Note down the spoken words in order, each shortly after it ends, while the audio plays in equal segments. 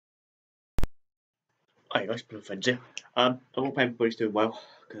Hi guys, Plymouth Fenns here. I hope everybody's doing well,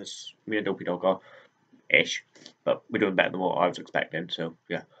 because me and Dopey Dog are ish, but we're doing better than what I was expecting, so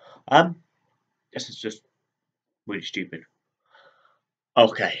yeah. This is just really stupid.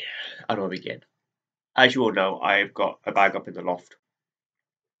 Okay, how do I begin? As you all know, I've got a bag up in the loft,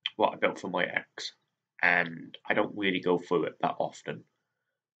 what I built for my ex, and I don't really go through it that often.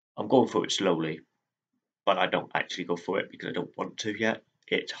 I'm going through it slowly, but I don't actually go through it because I don't want to yet.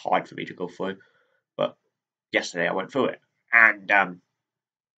 It's hard for me to go through, but yesterday I went through it, and to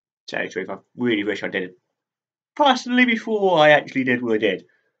tell you the truth, I really wish I did it personally before I actually did what I did.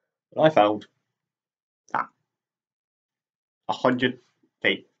 But I found that 100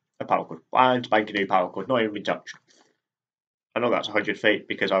 feet of power cord, brand spanking new power cord, not even been touched. I know that's 100 feet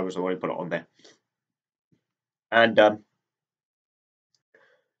because I was the one who put it on there. And not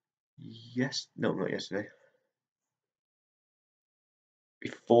yesterday.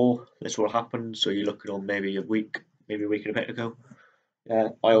 Before this all happened, so you're looking on maybe a week and a bit ago. Yeah,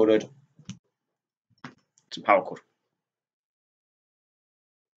 I ordered some power cord.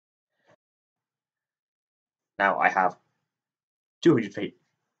 Now I have 200 feet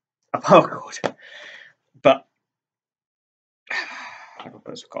of power cord, but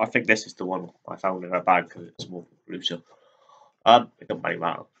I think this is the one I found in a bag because it's more looser. It doesn't really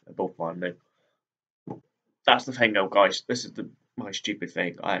matter. They're both mine now. That's the thing though, guys. This is my stupid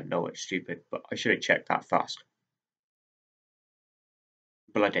thing. I know it's stupid, but I should have checked that fast.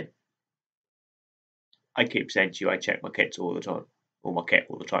 But I didn't. I keep saying to you, I check my kits all the time. Or my kit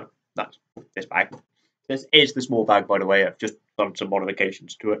all the time. That's this bag. This is the small bag, by the way. I've just done some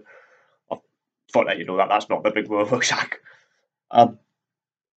modifications to it. I thought that you know that that's not the big rucksack. But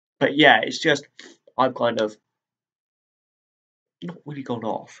yeah, it's just I've kind of not really gone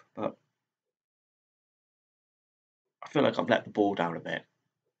off, but I feel like I've let the ball down a bit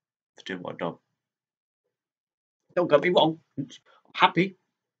for doing what I've done. Don't get me wrong, I'm happy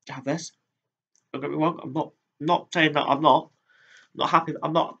to have this. Don't get me wrong, I'm not saying that I'm not happy.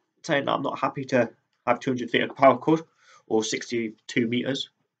 I'm not saying that I'm not happy to have 200 feet of power cord or 62 meters.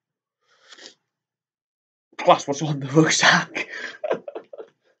 Plus what's on the rucksack.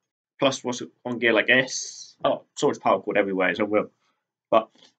 Plus what's on gear like this. Oh, so much power cord everywhere as I will. But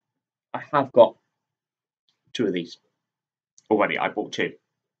I have got two of these already. I bought two.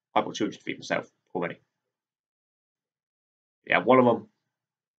 I bought 200 feet myself already. Yeah, one of them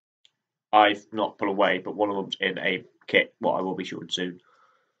I've not put away, but one of them's in a kit, what I will be shooting soon.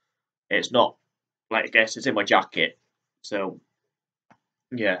 It's not like I guess it's in my jacket. So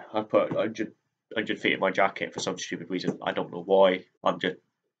yeah, I put 100 feet in my jacket for some stupid reason. I don't know why. I'm just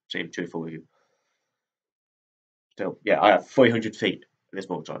being truthful with you. So yeah, I have 300 feet at this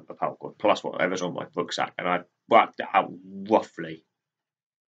moment of power cord, plus whatever's on my rucksack, and I worked it out roughly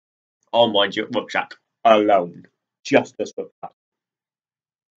on my rucksack alone, just this rucksack.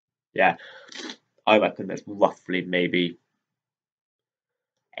 Yeah, I reckon there's roughly maybe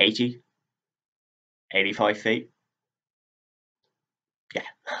 80, 85 feet. Yeah,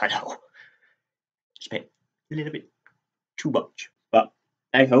 I know. It's a little bit too much. But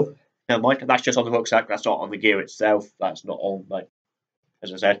anyhow, never mind. That's just on the rucksack. That's not on the gear itself. That's not on, like,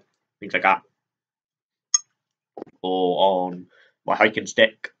 as I said, things like that. Or on my hiking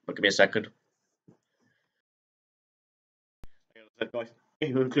stick. But give me a second.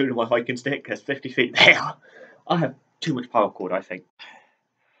 Including my hiking stick, there's 50 feet there. I have too much power cord, I think.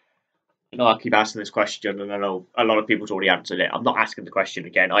 I know I keep asking this question, and I know a lot of people's already answered it. I'm not asking the question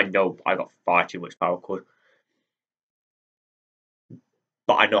again. I know I got far too much power cord.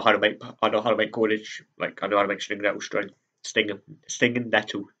 But I know how to make cordage. Like I know how to make string nettle string, stinging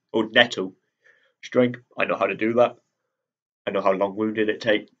nettle or nettle string. I know how to do that. I know how long wounded it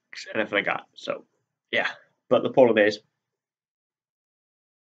takes and everything like that. So yeah. But the problem is,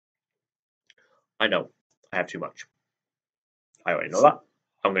 I know I have too much. I already know that.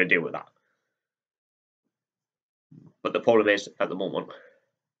 I'm going to deal with that. But the problem is, at the moment,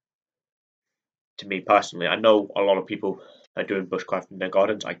 to me personally, I know a lot of people are doing bushcraft in their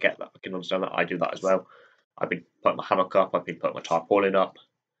gardens. I get that. I can understand that. I do that as well. I've been putting my hammock up. I've been putting my tarpaulin up.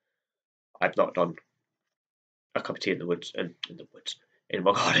 I've not done a cup of tea in the woods in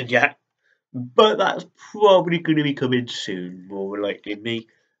my garden yet. But that's probably going to be coming soon, more likely than me.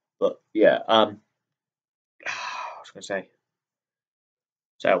 But yeah, I was going to say.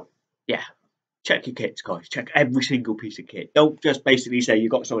 So yeah, check your kits, guys. Check every single piece of kit. Don't just basically say you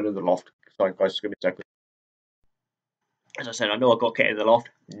got something in the loft. Sorry, guys, give me a second. As I said, I know I got kit in the loft.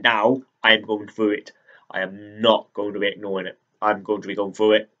 Now I am going through it. I am not going to be ignoring it. I'm going to be going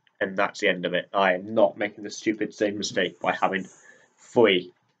through it, and that's the end of it. I am not making the stupid same mistake by having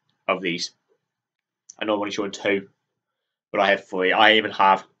 3 of these. I know I'm only showing 2, but I have 3. I even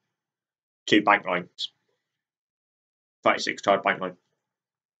have 2 bank lines, 36 card bank line.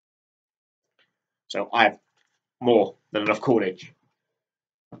 So I have more than enough coinage.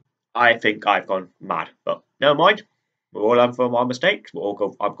 I think I've gone mad, but never mind. We're all learn from our mistakes.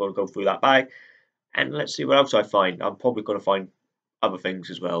 I'm going to go through that bag, and let's see what else I find. I'm probably going to find other things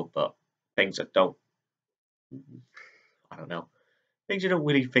as well, but things that I don't know, things you don't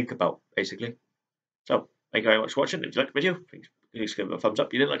really think about, basically. So, thank you very much for watching. If you liked the video, please give it a thumbs up.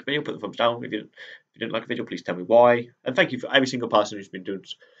 If you didn't like the video, put the thumbs down. If you didn't like the video, please tell me why. And thank you for every single person who's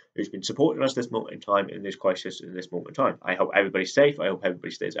been supporting us this moment in time, in this crisis, in this moment in time. I hope everybody's safe. I hope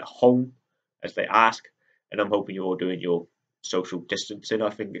everybody stays at home, as they ask. And I'm hoping you're all doing your social distancing, I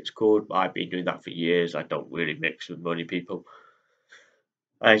think it's called. I've been doing that for years. I don't really mix with many people,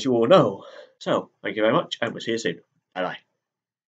 as you all know. So, thank you very much, and we'll see you soon. Bye-bye.